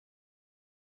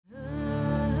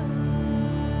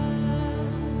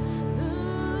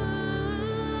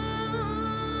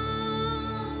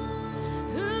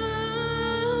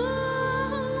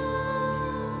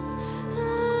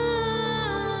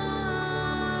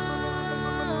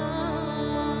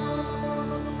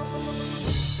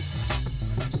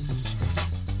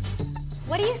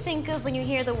do you think of when you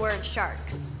hear the word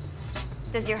sharks?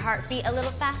 Does your heart beat a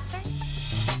little faster?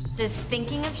 Does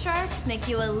thinking of sharks make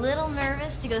you a little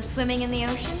nervous to go swimming in the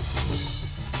ocean?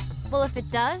 Well, if it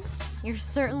does, you're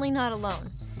certainly not alone.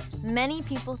 Many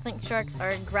people think sharks are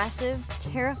aggressive,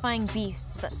 terrifying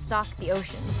beasts that stalk the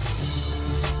oceans.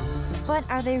 But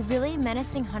are they really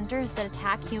menacing hunters that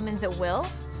attack humans at will?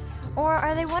 Or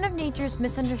are they one of nature's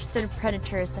misunderstood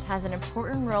predators that has an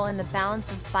important role in the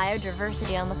balance of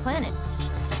biodiversity on the planet?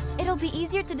 It'll be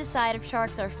easier to decide if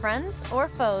sharks are friends or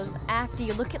foes after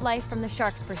you look at life from the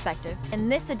shark's perspective in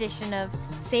this edition of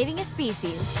Saving a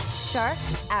Species,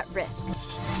 Sharks at Risk.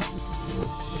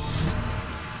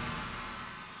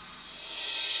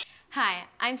 Hi,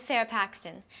 I'm Sarah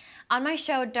Paxton. On my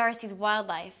show, Darcy's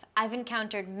Wildlife, I've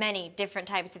encountered many different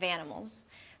types of animals,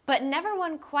 but never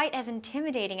one quite as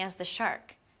intimidating as the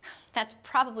shark. That's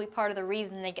probably part of the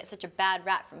reason they get such a bad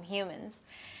rap from humans.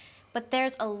 But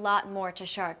there's a lot more to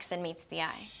sharks than meets the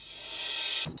eye.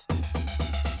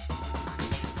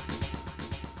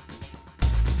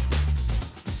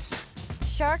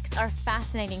 Sharks are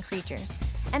fascinating creatures,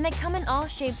 and they come in all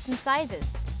shapes and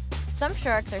sizes. Some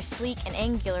sharks are sleek and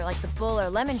angular like the bull or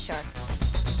lemon shark.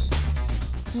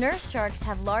 Nurse sharks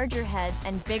have larger heads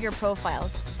and bigger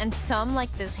profiles, and some,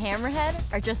 like this hammerhead,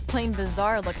 are just plain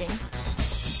bizarre looking.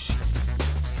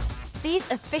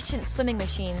 These efficient swimming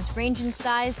machines range in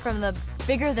size from the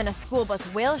bigger than a school bus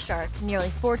whale shark, nearly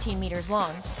 14 meters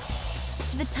long,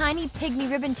 to the tiny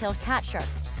pygmy ribbon-tailed cat shark,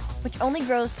 which only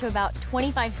grows to about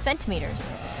 25 centimeters.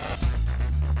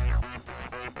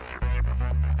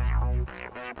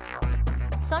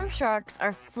 Some sharks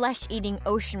are flesh-eating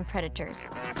ocean predators,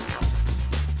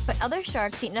 but other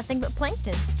sharks eat nothing but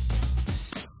plankton.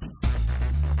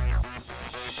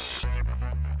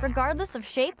 Regardless of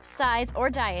shape, size, or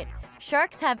diet,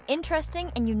 sharks have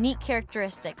interesting and unique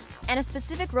characteristics and a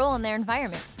specific role in their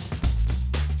environment.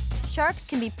 Sharks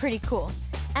can be pretty cool,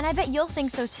 and I bet you'll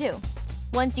think so too,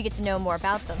 once you get to know more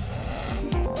about them.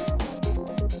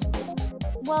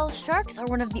 Well, sharks are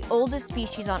one of the oldest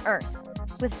species on Earth,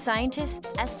 with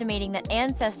scientists estimating that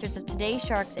ancestors of today's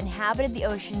sharks inhabited the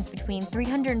oceans between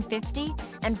 350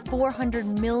 and 400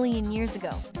 million years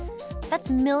ago. That's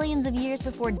millions of years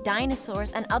before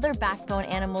dinosaurs and other backbone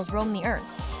animals roamed the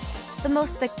Earth. The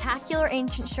most spectacular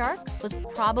ancient shark was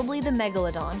probably the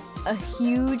megalodon, a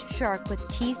huge shark with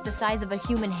teeth the size of a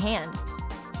human hand.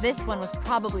 This one was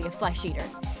probably a flesh eater,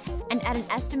 and at an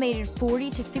estimated 40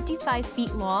 to 55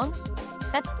 feet long,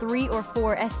 that's 3 or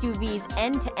 4 SUVs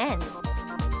end to end.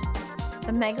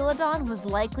 The megalodon was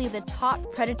likely the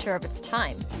top predator of its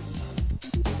time.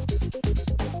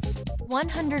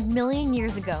 100 million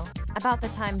years ago, about the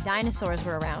time dinosaurs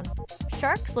were around,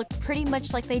 sharks looked pretty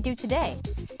much like they do today.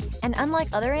 And unlike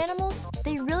other animals,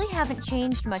 they really haven't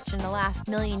changed much in the last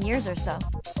million years or so.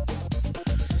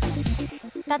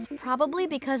 That's probably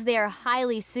because they are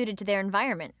highly suited to their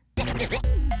environment.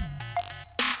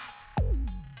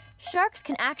 Sharks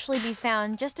can actually be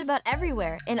found just about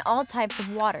everywhere in all types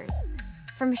of waters,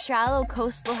 from shallow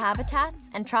coastal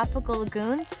habitats and tropical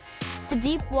lagoons to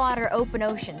deep water open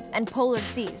oceans and polar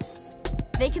seas.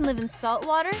 They can live in salt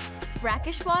water,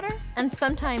 brackish water, and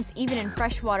sometimes even in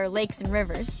freshwater lakes and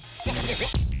rivers.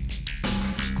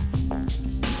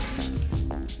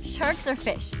 Sharks are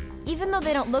fish, even though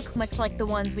they don't look much like the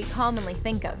ones we commonly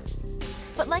think of.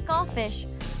 But like all fish,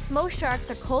 most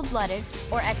sharks are cold-blooded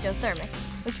or ectothermic,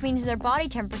 which means their body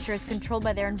temperature is controlled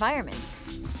by their environment.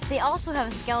 They also have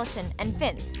a skeleton and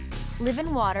fins, live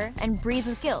in water, and breathe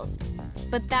with gills.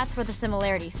 But that's where the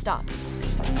similarities stop.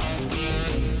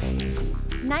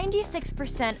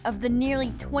 96% of the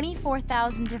nearly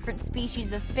 24,000 different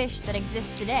species of fish that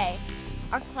exist today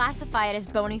are classified as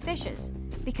bony fishes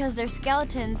because their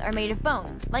skeletons are made of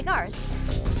bones, like ours.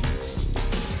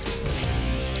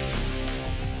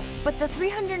 But the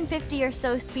 350 or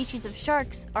so species of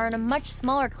sharks are in a much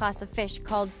smaller class of fish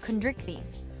called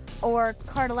chondrichthyes, or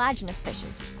cartilaginous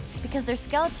fishes, because their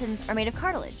skeletons are made of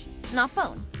cartilage, not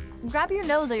bone. Grab your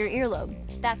nose or your earlobe,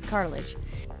 that's cartilage.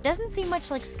 Doesn't seem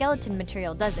much like skeleton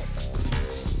material, does it?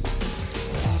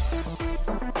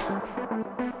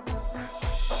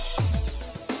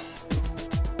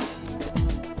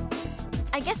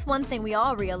 I guess one thing we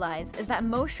all realize is that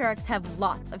most sharks have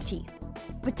lots of teeth.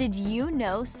 But did you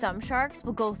know some sharks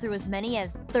will go through as many as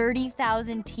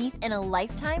 30,000 teeth in a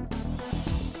lifetime?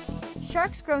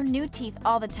 Sharks grow new teeth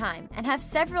all the time and have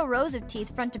several rows of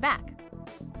teeth front to back.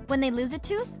 When they lose a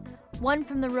tooth, one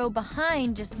from the row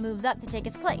behind just moves up to take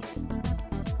its place.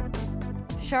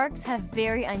 Sharks have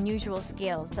very unusual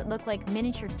scales that look like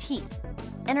miniature teeth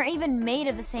and are even made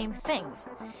of the same things,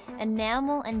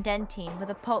 enamel and dentine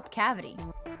with a pulp cavity.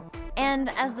 And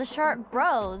as the shark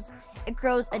grows, it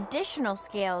grows additional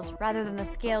scales rather than the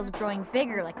scales growing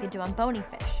bigger like they do on bony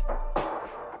fish.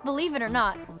 Believe it or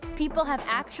not, people have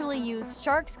actually used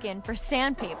shark skin for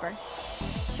sandpaper.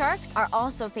 Sharks are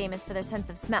also famous for their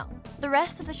sense of smell. The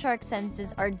rest of the shark's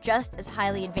senses are just as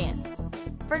highly advanced.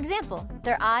 For example,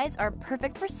 their eyes are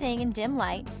perfect for seeing in dim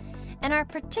light and are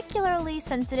particularly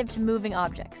sensitive to moving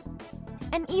objects.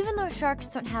 And even though sharks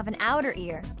don't have an outer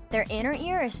ear, their inner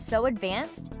ear is so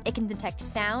advanced it can detect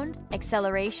sound,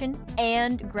 acceleration,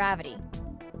 and gravity.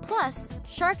 Plus,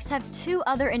 sharks have two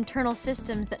other internal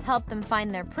systems that help them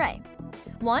find their prey.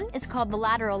 One is called the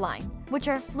lateral line, which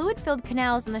are fluid-filled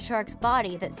canals in the shark's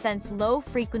body that sense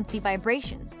low-frequency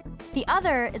vibrations. The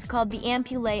other is called the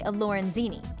ampullae of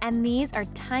Lorenzini, and these are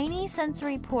tiny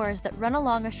sensory pores that run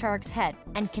along a shark's head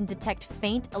and can detect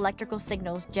faint electrical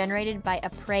signals generated by a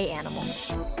prey animal.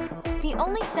 The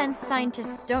only sense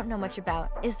scientists don't know much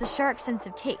about is the shark's sense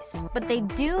of taste, but they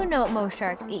do know what most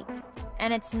sharks eat,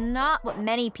 and it's not what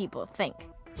many people think.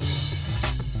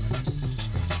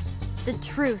 The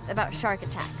truth about shark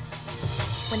attacks,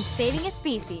 when Saving a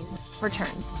Species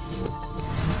returns.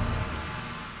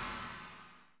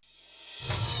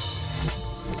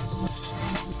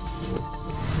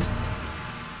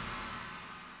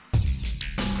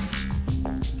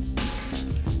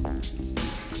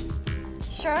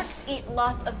 Sharks eat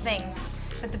lots of things,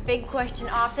 but the big question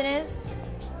often is,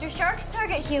 do sharks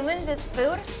target humans as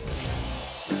food?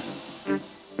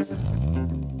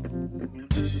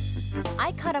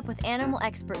 I caught up with animal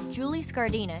expert Julie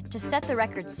Scardina to set the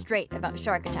record straight about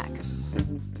shark attacks.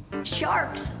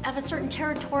 Sharks have a certain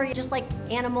territory just like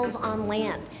animals on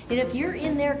land. And if you're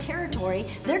in their territory,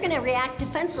 they're going to react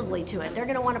defensively to it. They're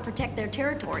going to want to protect their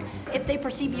territory. If they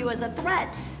perceive you as a threat,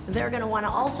 they're going to want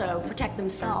to also protect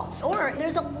themselves. Or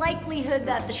there's a likelihood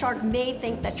that the shark may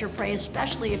think that you're prey,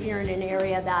 especially if you're in an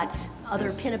area that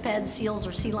other pinnipeds, seals,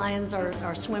 or sea lions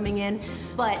are swimming in.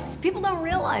 But people don't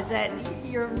realize that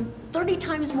you're 30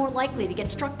 times more likely to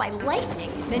get struck by lightning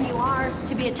than you are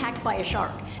to be attacked by a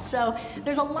shark. So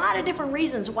there's a lot of different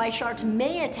reasons why sharks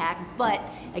may attack, but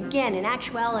again, in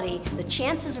actuality, the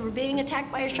chances of being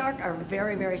attacked by a shark are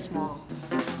very, very small.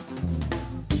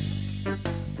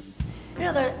 You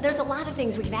know, there's a lot of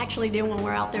things we can actually do when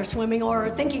we're out there swimming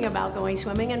or thinking about going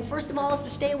swimming. And first of all is to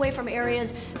stay away from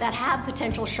areas that have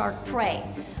potential shark prey.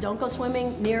 Don't go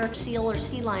swimming near seal or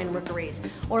sea lion rookeries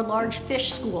or large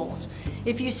fish schools.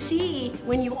 If you see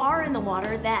when you are in the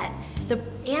water that the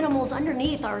animals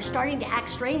underneath are starting to act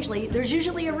strangely, there's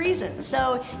usually a reason.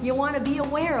 So you want to be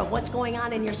aware of what's going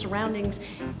on in your surroundings.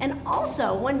 And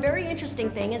also, one very interesting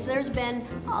thing is there's been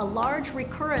a large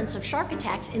recurrence of shark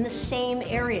attacks in the same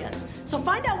areas. So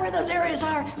find out where those areas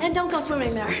are and don't go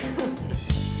swimming there.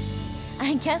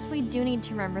 I guess we do need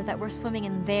to remember that we're swimming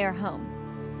in their home.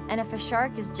 And if a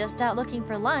shark is just out looking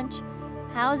for lunch,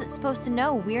 how is it supposed to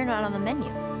know we're not on the menu?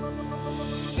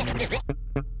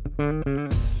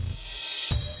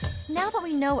 Now that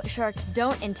we know what sharks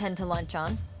don't intend to lunch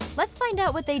on, let's find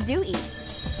out what they do eat.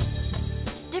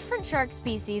 Different shark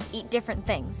species eat different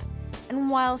things, and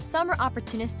while some are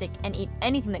opportunistic and eat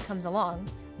anything that comes along,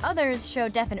 others show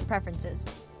definite preferences.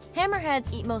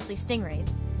 Hammerheads eat mostly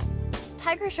stingrays.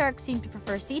 Tiger sharks seem to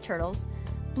prefer sea turtles,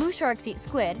 blue sharks eat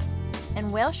squid,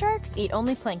 and whale sharks eat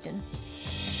only plankton.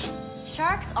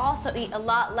 Sharks also eat a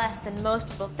lot less than most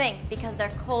people think because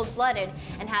they're cold-blooded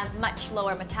and have much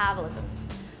lower metabolisms,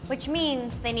 which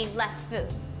means they need less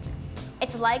food.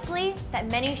 It's likely that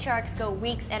many sharks go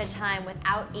weeks at a time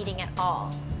without eating at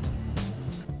all.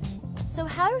 So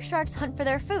how do sharks hunt for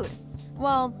their food?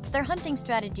 Well, their hunting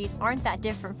strategies aren't that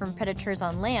different from predators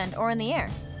on land or in the air.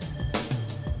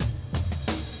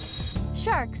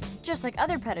 Sharks, just like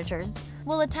other predators,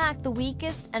 will attack the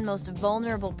weakest and most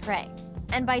vulnerable prey.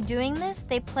 And by doing this,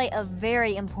 they play a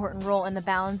very important role in the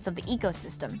balance of the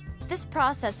ecosystem. This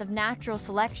process of natural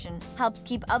selection helps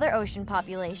keep other ocean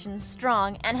populations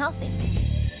strong and healthy.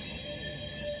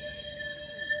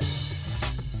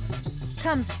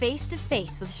 Come face to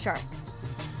face with sharks.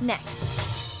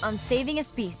 Next, on Saving a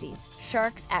Species,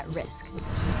 Sharks at Risk.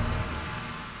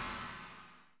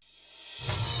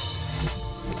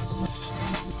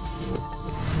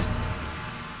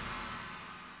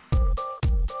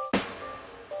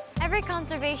 Every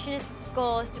conservationist's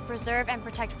goal is to preserve and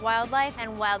protect wildlife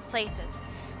and wild places.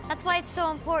 That's why it's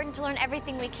so important to learn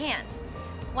everything we can.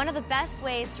 One of the best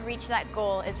ways to reach that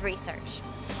goal is research.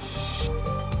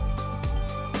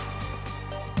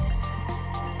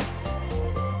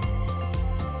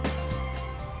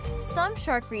 Some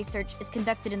shark research is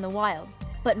conducted in the wild,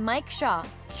 But Mike Shaw,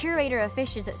 curator of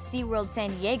fishes at SeaWorld San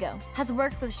Diego, has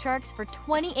worked with sharks for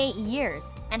 28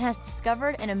 years and has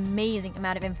discovered an amazing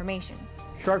amount of information.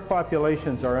 Shark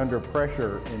populations are under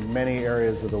pressure in many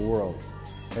areas of the world,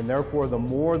 and therefore the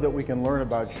more that we can learn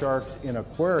about sharks in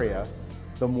aquaria,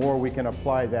 the more we can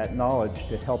apply that knowledge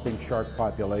to helping shark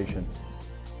populations.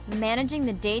 Managing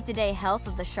the day-to-day health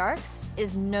of the sharks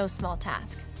is no small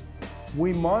task.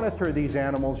 We monitor these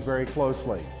animals very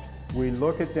closely. We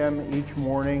look at them each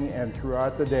morning and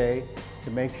throughout the day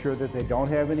to make sure that they don't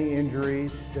have any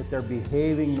injuries, that they're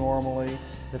behaving normally,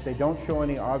 that they don't show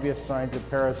any obvious signs of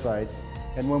parasites.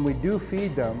 And when we do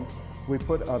feed them, we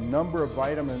put a number of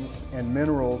vitamins and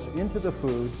minerals into the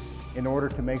food in order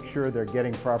to make sure they're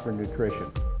getting proper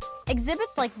nutrition.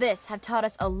 Exhibits like this have taught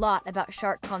us a lot about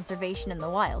shark conservation in the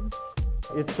wild.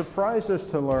 It surprised us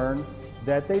to learn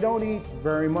that they don't eat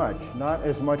very much, not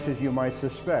as much as you might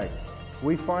suspect.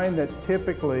 We find that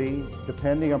typically,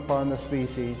 depending upon the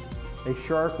species, a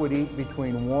shark would eat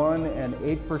between 1 and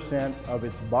 8% of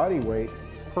its body weight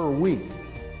per week.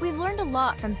 We've learned a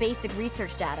lot from basic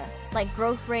research data, like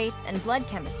growth rates and blood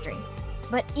chemistry.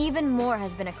 But even more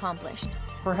has been accomplished.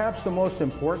 Perhaps the most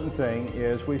important thing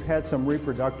is we've had some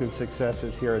reproductive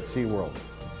successes here at SeaWorld.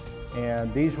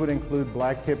 And these would include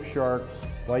black-tip sharks,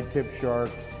 white-tip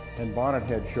sharks, and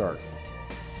bonnethead sharks.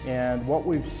 And what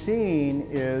we've seen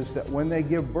is that when they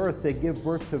give birth to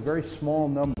very small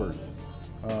numbers,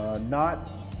 not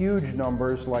huge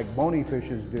numbers like bony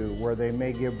fishes do, where they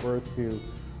may give birth to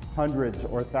hundreds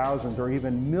or thousands or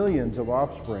even millions of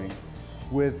offspring.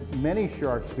 With many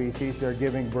shark species, they're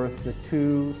giving birth to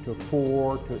 2 to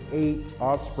 4 to 8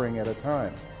 offspring at a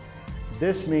time.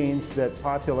 This means that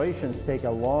populations take a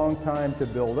long time to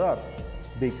build up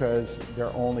because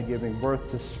they're only giving birth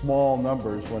to small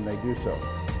numbers when they do so.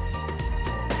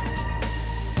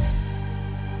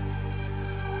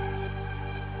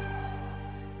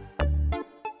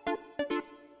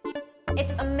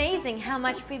 It's amazing how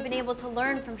much we've been able to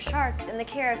learn from sharks in the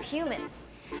care of humans.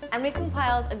 And we've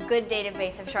compiled a good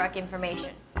database of shark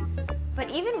information. But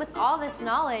even with all this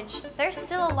knowledge, there's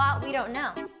still a lot we don't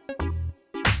know.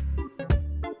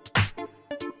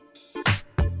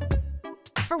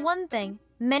 For one thing,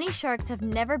 many sharks have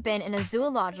never been in a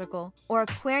zoological or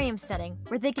aquarium setting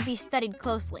where they could be studied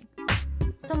closely.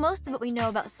 So most of what we know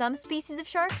about some species of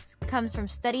sharks comes from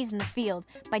studies in the field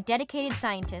by dedicated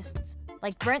scientists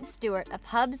like Brent Stewart of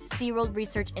Hub's SeaWorld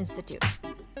Research Institute.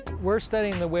 We're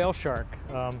studying the whale shark,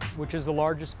 which is the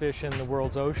largest fish in the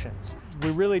world's oceans. We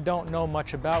really don't know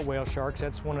much about whale sharks.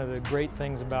 That's one of the great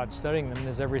things about studying them,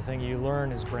 is everything you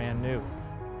learn is brand new.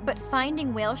 But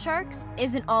finding whale sharks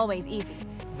isn't always easy.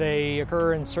 They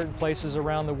occur in certain places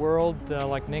around the world,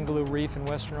 like Ningaloo Reef in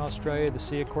Western Australia, the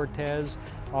Sea of Cortez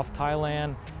off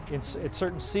Thailand, at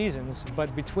certain seasons,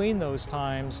 but between those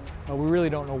times, we really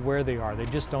don't know where they are. They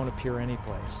just don't appear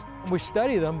anyplace. We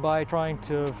study them by trying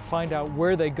to find out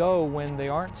where they go when they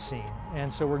aren't seen,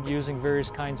 and so we're using various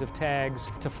kinds of tags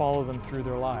to follow them through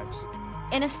their lives.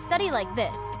 In a study like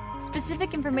this,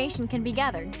 specific information can be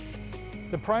gathered.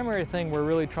 The primary thing we're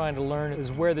really trying to learn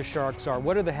is where the sharks are.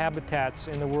 What are the habitats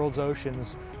in the world's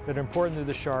oceans that are important to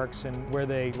the sharks and where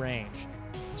they range?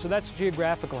 So that's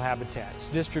geographical habitats,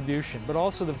 distribution, but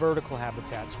also the vertical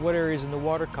habitats. What areas in the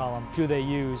water column do they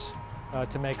use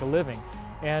to make a living?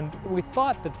 And we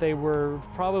thought that they were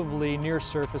probably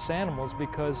near-surface animals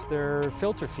because they're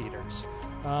filter feeders.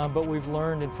 But we've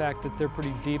learned, in fact, that they're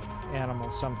pretty deep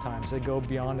animals sometimes. They go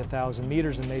beyond 1,000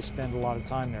 meters and they spend a lot of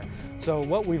time there. So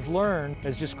what we've learned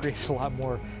has just created a lot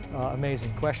more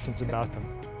amazing questions about them.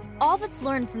 All that's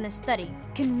learned from this study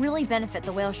can really benefit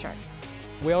the whale shark.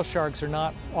 Whale sharks are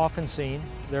not often seen.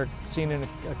 They're seen in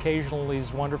occasional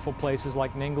these wonderful places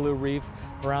like Ningaloo Reef,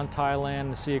 around Thailand,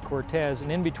 the Sea of Cortez,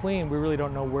 and in between we really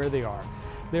don't know where they are.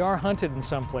 They are hunted in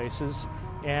some places,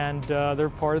 and they're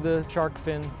part of the shark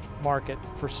fin market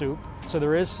for soup. So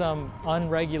there is some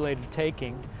unregulated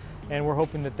taking, and we're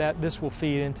hoping that this will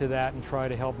feed into that and try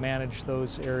to help manage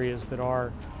those areas that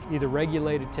are either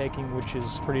regulated taking, which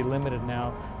is pretty limited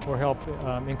now, or help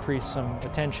increase some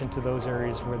attention to those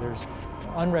areas where there's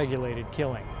unregulated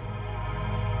killing.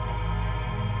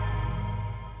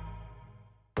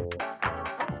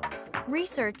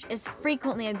 Research is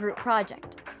frequently a group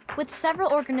project, with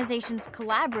several organizations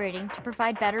collaborating to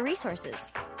provide better resources.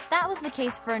 That was the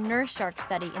case for a nurse shark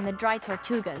study in the dry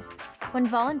Tortugas, when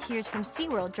volunteers from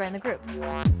SeaWorld joined the group.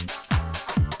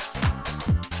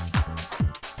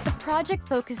 The project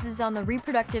focuses on the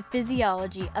reproductive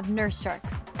physiology of nurse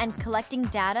sharks, and collecting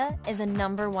data is a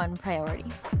 #1 priority.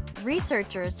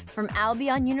 Researchers from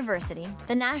Albion University,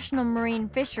 the National Marine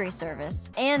Fisheries Service,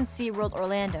 and SeaWorld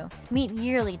Orlando meet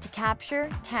yearly to capture,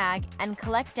 tag, and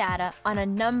collect data on a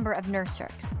number of nurse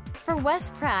sharks. For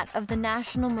Wes Pratt of the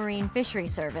National Marine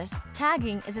Fisheries Service,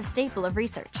 tagging is a staple of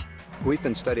research. We've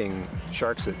been studying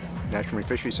sharks at National Marine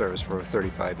Fisheries Service for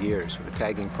 35 years with a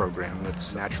tagging program.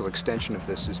 That's a natural extension of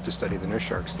this is to study the nurse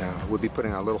sharks now. We'll be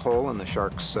putting a little hole in the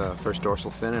shark's first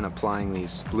dorsal fin and applying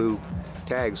these blue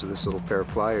tags with this little pair of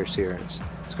pliers here. It's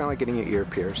kind of like getting your ear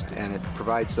pierced, and it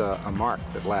provides a mark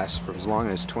that lasts for as long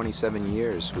as 27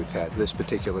 years we've had this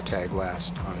particular tag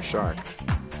last on a shark.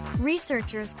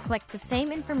 Researchers collect the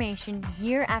same information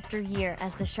year after year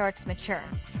as the sharks mature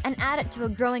and add it to a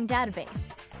growing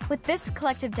database. With this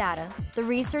collective data, the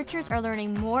researchers are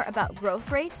learning more about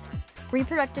growth rates,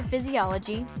 reproductive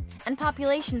physiology, and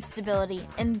population stability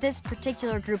in this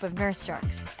particular group of nurse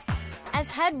sharks. As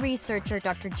head researcher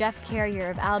Dr. Jeff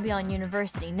Carrier of Albion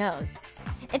University knows,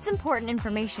 it's important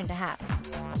information to have.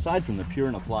 Aside from the pure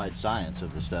and applied science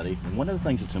of the study, one of the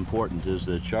things that's important is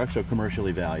that sharks are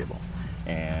commercially valuable.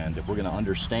 And if we're going to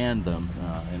understand them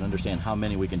and understand how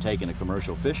many we can take in a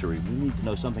commercial fishery, we need to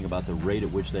know something about the rate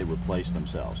at which they replace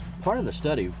themselves. Part of the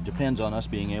study depends on us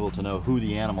being able to know who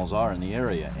the animals are in the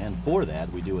area, and for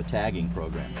that we do a tagging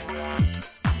program.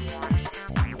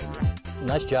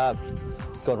 Nice job.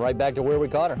 Going right back to where we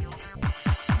caught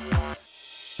her.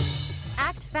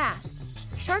 Act fast.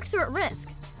 Sharks are at risk.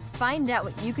 Find out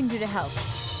what you can do to help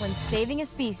when Saving a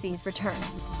Species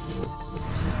returns.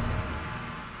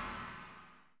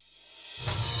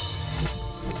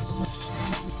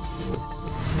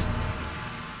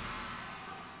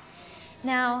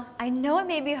 Now, I know it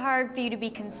may be hard for you to be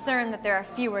concerned that there are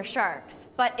fewer sharks,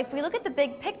 but if we look at the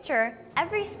big picture,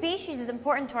 every species is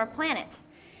important to our planet.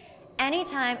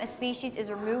 Anytime a species is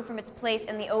removed from its place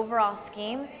in the overall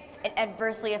scheme, it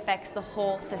adversely affects the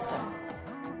whole system.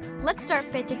 Let's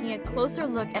start by taking a closer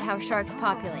look at how sharks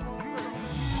populate.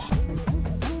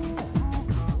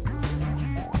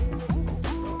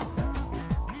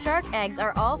 Shark eggs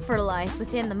are all fertilized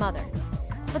within the mother.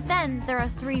 But then there are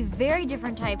three very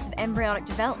different types of embryonic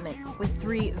development with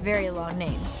three very long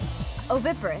names: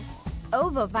 oviparous,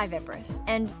 ovoviviparous,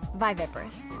 and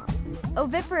viviparous.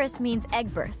 Oviparous means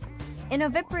egg birth. In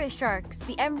oviparous sharks,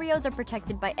 the embryos are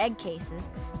protected by egg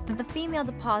cases that the female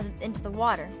deposits into the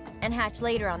water and hatch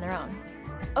later on their own.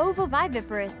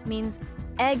 Ovoviviparous means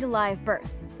egg live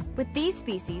birth. With these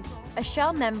species, a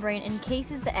shell membrane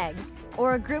encases the egg,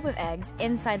 or a group of eggs,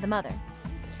 inside the mother.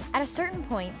 At a certain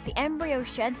point, the embryo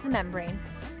sheds the membrane,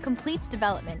 completes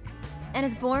development, and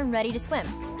is born ready to swim.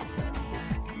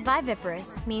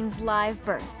 Viviparous means live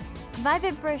birth.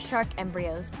 Viviparous shark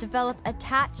embryos develop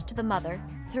attached to the mother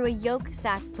through a yolk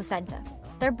sac placenta.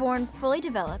 They're born fully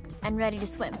developed and ready to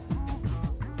swim.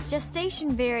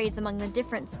 Gestation varies among the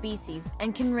different species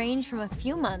and can range from a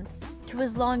few months to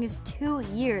as long as 2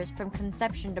 years from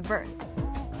conception to birth.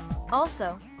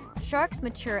 Also, sharks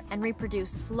mature and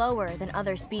reproduce slower than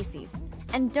other species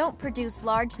and don't produce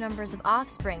large numbers of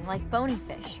offspring like bony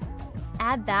fish.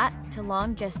 Add that to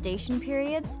long gestation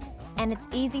periods, and it's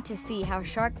easy to see how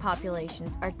shark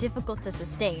populations are difficult to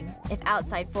sustain if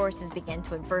outside forces begin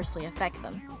to adversely affect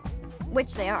them,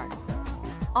 which they are.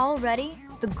 Already,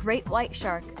 the great white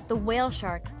shark, the whale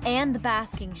shark, and the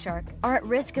basking shark are at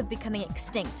risk of becoming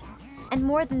extinct, and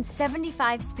more than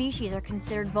 75 species are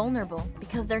considered vulnerable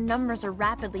because their numbers are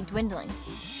rapidly dwindling.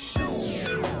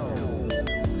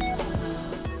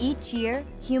 Each year,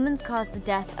 humans cause the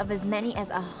death of as many as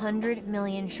 100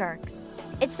 million sharks.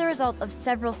 It's the result of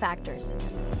several factors: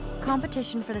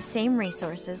 competition for the same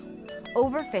resources,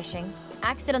 overfishing,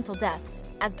 accidental deaths,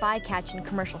 as bycatch in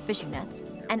commercial fishing nets,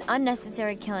 and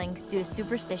unnecessary killings due to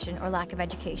superstition or lack of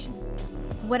education.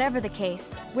 Whatever the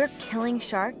case, we're killing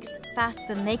sharks faster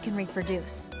than they can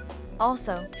reproduce.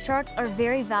 Also, sharks are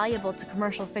very valuable to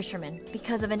commercial fishermen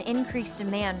because of an increased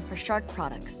demand for shark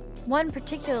products. One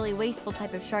particularly wasteful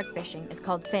type of shark fishing is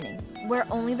called finning, where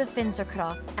only the fins are cut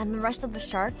off and the rest of the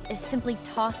shark is simply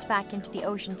tossed back into the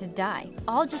ocean to die,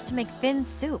 all just to make fin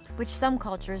soup, which some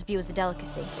cultures view as a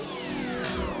delicacy.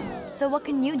 So what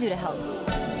can you do to help?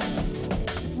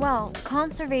 Well,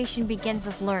 conservation begins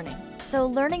with learning. So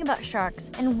learning about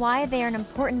sharks and why they are an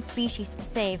important species to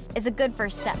save is a good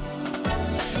first step.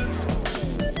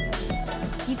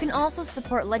 You can also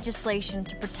support legislation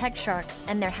to protect sharks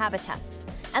and their habitats,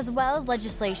 as well as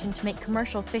legislation to make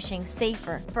commercial fishing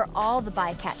safer for all the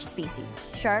bycatch species: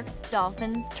 sharks,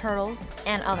 dolphins, turtles,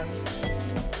 and others.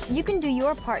 You can do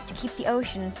your part to keep the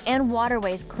oceans and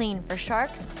waterways clean for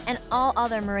sharks and all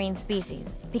other marine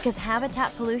species, because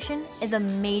habitat pollution is a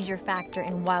major factor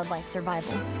in wildlife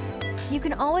survival. You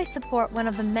can always support one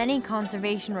of the many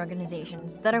conservation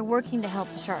organizations that are working to help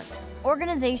the sharks.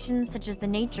 Organizations such as the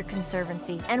Nature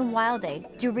Conservancy and Wild Aid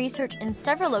do research in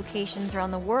several locations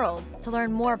around the world to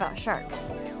learn more about sharks.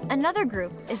 Another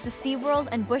group is the SeaWorld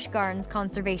and Busch Gardens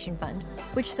Conservation Fund,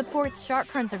 which supports shark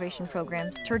conservation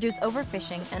programs to reduce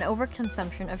overfishing and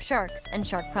overconsumption of sharks and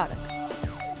shark products,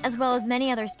 as well as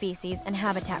many other species and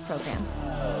habitat programs.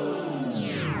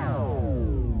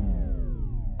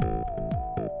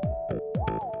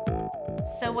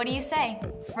 So what do you say,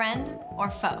 friend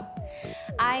or foe?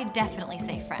 I definitely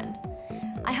say friend.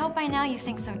 I hope by now you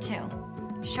think so too.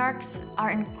 Sharks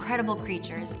are incredible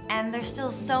creatures, and there's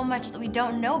still so much that we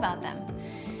don't know about them.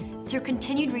 Through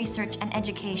continued research and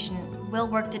education, we'll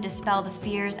work to dispel the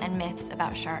fears and myths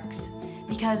about sharks.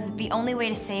 Because the only way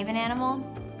to save an animal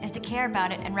is to care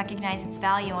about it and recognize its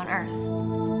value on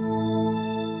Earth.